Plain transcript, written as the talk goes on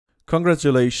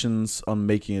Congratulations on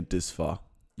making it this far.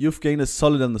 You've gained a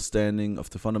solid understanding of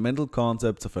the fundamental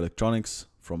concepts of electronics,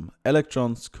 from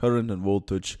electrons, current and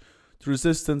voltage, to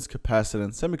resistance,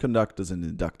 capacitance, semiconductors and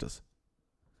inductors.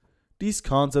 These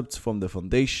concepts form the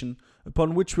foundation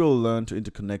upon which we will learn to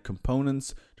interconnect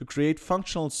components to create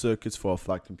functional circuits for our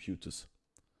flight computers.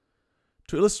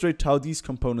 To illustrate how these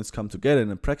components come together in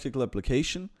a practical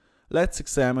application, let's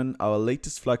examine our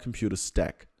latest flight computer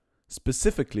stack,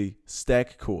 specifically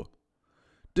Stack Core.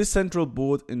 This central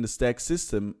board in the stack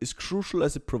system is crucial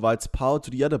as it provides power to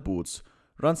the other boards,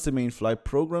 runs the main flight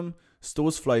program,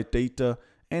 stores flight data,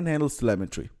 and handles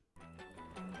telemetry.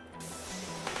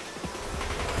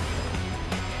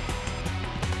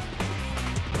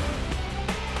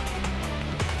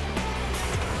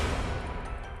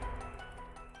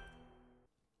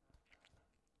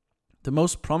 The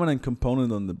most prominent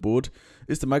component on the board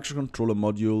is the microcontroller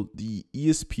module, the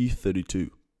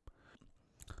ESP32,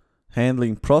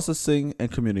 handling processing and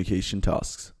communication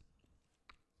tasks.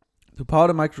 To power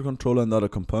the microcontroller and other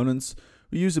components,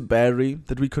 we use a battery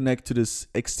that we connect to this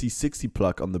XT60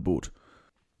 plug on the board.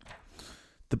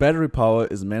 The battery power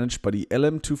is managed by the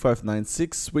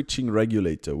LM2596 switching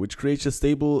regulator, which creates a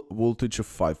stable voltage of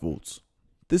 5 volts.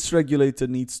 This regulator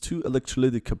needs 2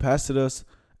 electrolytic capacitors,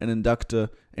 an inductor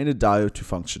and a diode to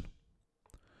function.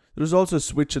 There is also a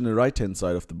switch on the right hand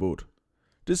side of the board.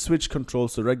 This switch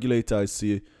controls the regulator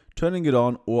IC, turning it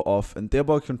on or off and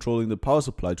thereby controlling the power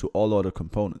supply to all other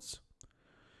components.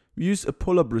 We use a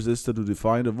pull-up resistor to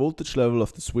define the voltage level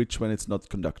of the switch when it's not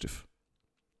conductive.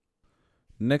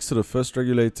 Next to the first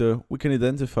regulator, we can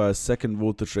identify a second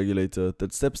voltage regulator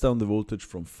that steps down the voltage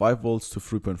from 5 volts to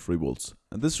 3.3 volts,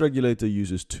 and this regulator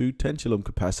uses 2 10 kilo-ohm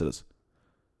capacitors.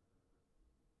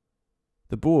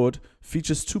 The board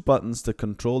features 2 buttons that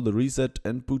control the reset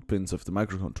and boot pins of the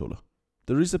microcontroller.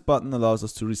 The reset button allows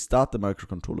us to restart the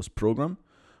microcontroller's program,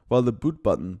 while the boot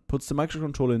button puts the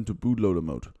microcontroller into bootloader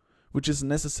mode, which is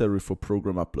necessary for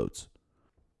program uploads.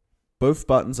 Both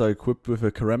buttons are equipped with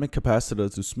a ceramic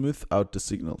capacitor to smooth out the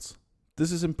signals.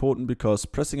 This is important because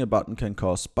pressing a button can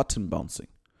cause button bouncing,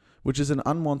 which is an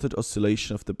unwanted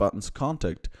oscillation of the button's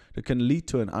contact that can lead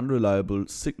to an unreliable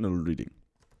signal reading.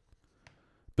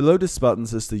 Below these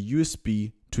buttons is the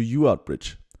USB to UART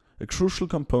bridge, a crucial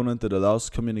component that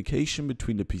allows communication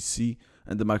between the PC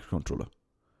and the microcontroller.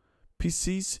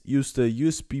 PCs use the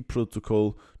USB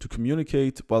protocol to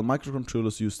communicate, while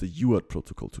microcontrollers use the UART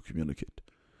protocol to communicate.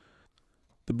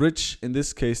 The bridge, in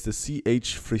this case the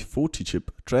CH340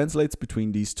 chip, translates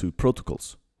between these 2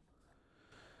 protocols.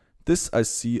 This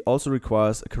IC also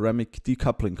requires a ceramic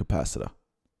decoupling capacitor.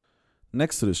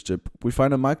 Next to this chip, we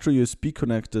find a micro USB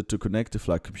connector to connect the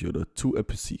flight computer to a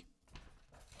PC.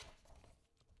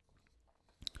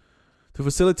 To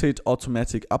facilitate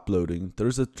automatic uploading, there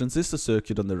is a transistor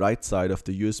circuit on the right side of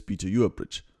the USB to UART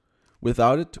bridge.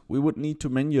 Without it, we would need to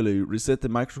manually reset the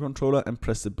microcontroller and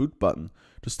press the boot button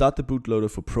to start the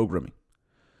bootloader for programming.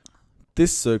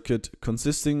 This circuit,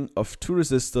 consisting of 2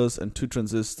 resistors and 2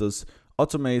 transistors,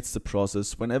 automates the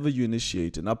process whenever you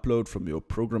initiate an upload from your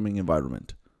programming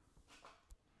environment.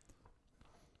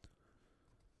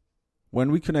 When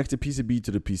we connect the PCB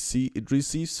to the PC, it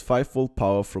receives 5 volt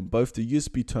power from both the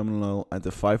USB terminal and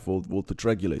the 5 volt voltage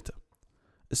regulator.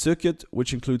 A circuit,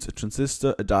 which includes a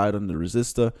transistor, a diode and a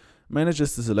resistor,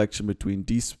 manages the selection between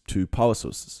these 2 power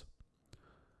sources.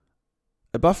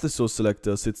 Above the source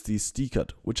selector sits the SD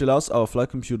card, which allows our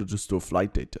flight computer to store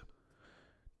flight data.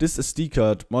 This SD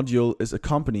card module is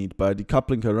accompanied by a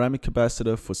decoupling ceramic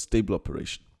capacitor for stable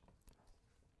operation.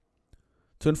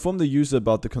 To inform the user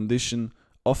about the condition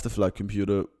of the flight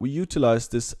computer, we utilize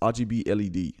this RGB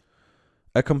LED,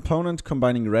 a component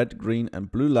combining red, green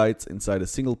and blue lights inside a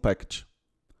single package.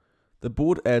 The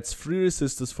board adds 3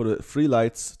 resistors for the 3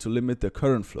 lights to limit their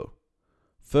current flow.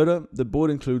 Further, the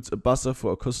board includes a buzzer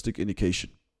for acoustic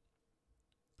indication.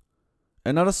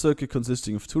 Another circuit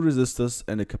consisting of 2 resistors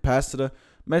and a capacitor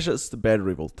measures the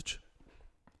battery voltage.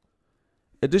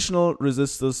 Additional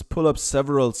resistors pull up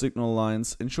several signal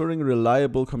lines, ensuring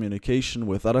reliable communication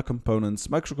with other components,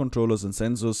 microcontrollers and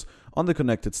sensors on the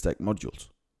connected stack modules.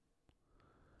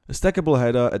 A stackable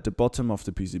header at the bottom of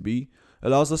the PCB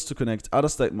allows us to connect other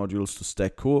stack modules to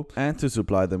Stack Core and to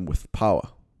supply them with power.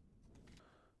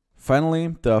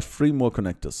 Finally, there are 3 more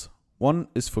connectors. One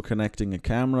is for connecting a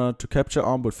camera to capture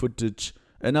onboard footage,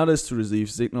 another is to receive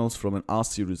signals from an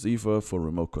RC receiver for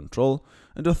remote control,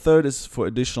 and the third is for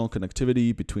additional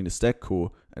connectivity between the Stack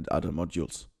Core and other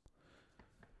modules.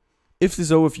 If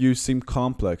this overview seemed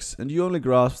complex and you only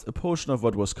grasped a portion of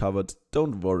what was covered,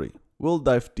 don't worry, we'll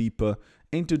dive deeper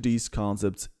into these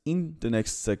concepts in the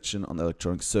next section on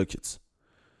electronic circuits.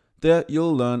 There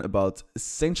you'll learn about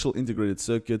essential integrated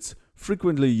circuits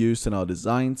frequently used in our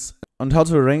designs and how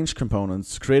to arrange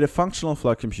components to create a functional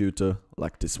flight computer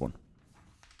like this one.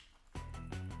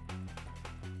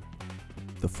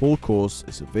 The full course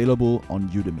is available on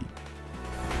Udemy.